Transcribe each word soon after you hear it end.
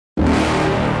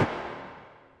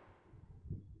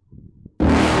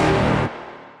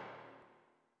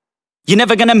You're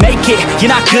never gonna make it,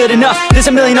 you're not good enough. There's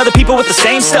a million other people with the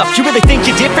same stuff. You really think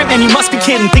you're different? Man, you must be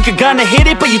kidding. Think you're gonna hit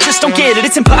it, but you just don't get it.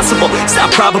 It's impossible, it's not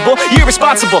probable, you're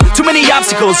irresponsible. Too many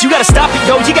obstacles, you gotta stop it,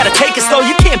 yo. You gotta take it slow,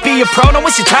 you can't be a pro. Don't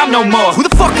waste your time no more. Who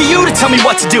the fuck are you to tell me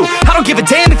what to do? I don't give a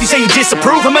damn if you say you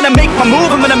disapprove. I'm gonna make my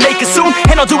move, I'm gonna make it soon.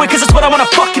 And I'll do it cause it's what I wanna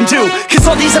fucking do. Cause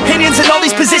all these opinions and all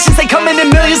these positions, they come in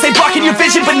millions, they blocking your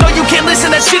vision. But no, you can't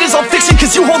listen, that shit is all fiction.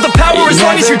 Cause you hold the power as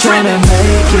long as you're driven.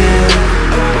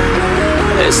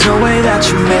 There's no way that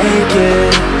you make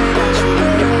it.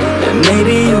 And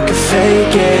maybe you could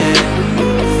fake it,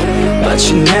 but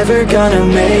you're never gonna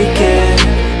make it.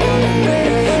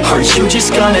 Are you just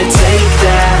gonna take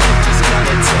that?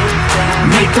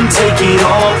 Make them take it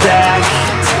all back.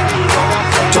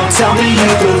 Don't tell me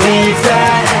you believe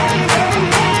that.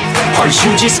 Are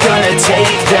you just gonna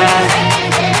take that?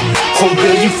 Or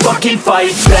will you fucking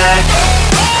fight back?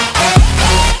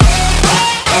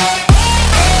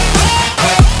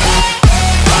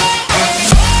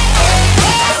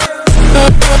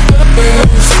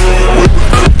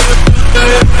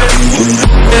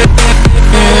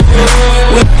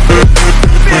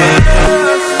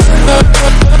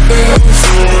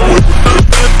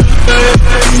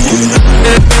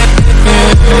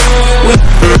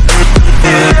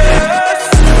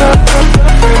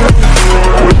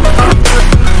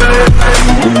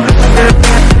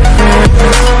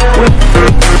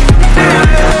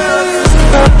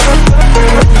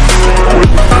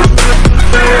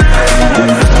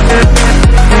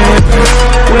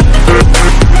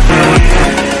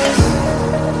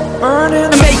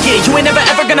 You ain't never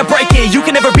ever gonna break it. You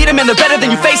can never beat them and they're better than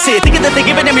you face it. Thinking that they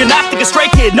give a damn, you're not thinking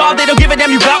straight, kid. No, they don't give a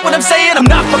damn, you got what I'm saying? I'm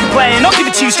not fucking playing, I'll give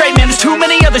it to you straight, man. There's too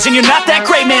many others and you're not that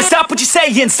great, man. Stop what you're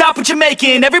saying, stop what you're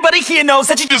making. Everybody here knows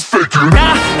that you just faking.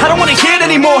 Nah, I don't wanna hear it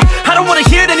anymore, I don't wanna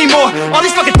hear it anymore. All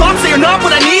these fucking thoughts, they are not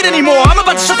what I need anymore. I'm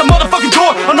about to shut the motherfucking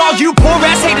door on all you poor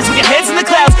ass haters with your heads in the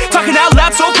clouds, talking out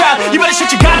loud so proud. You better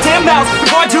shut your goddamn mouth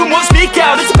before I do more speak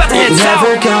out. It's about to head south.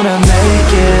 You're never gonna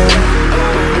make it.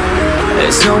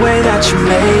 There's no way that you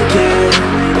make it.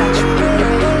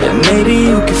 And maybe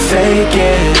you could fake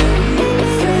it,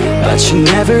 but you're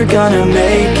never gonna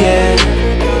make it.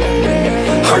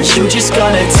 Are you just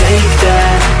gonna take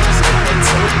that?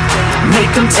 Make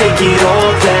them take it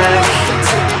all back.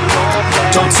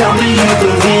 Don't tell me you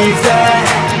believe that.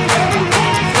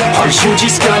 Are you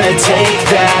just gonna take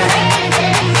that?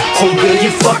 Or will you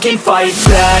fucking fight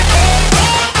back?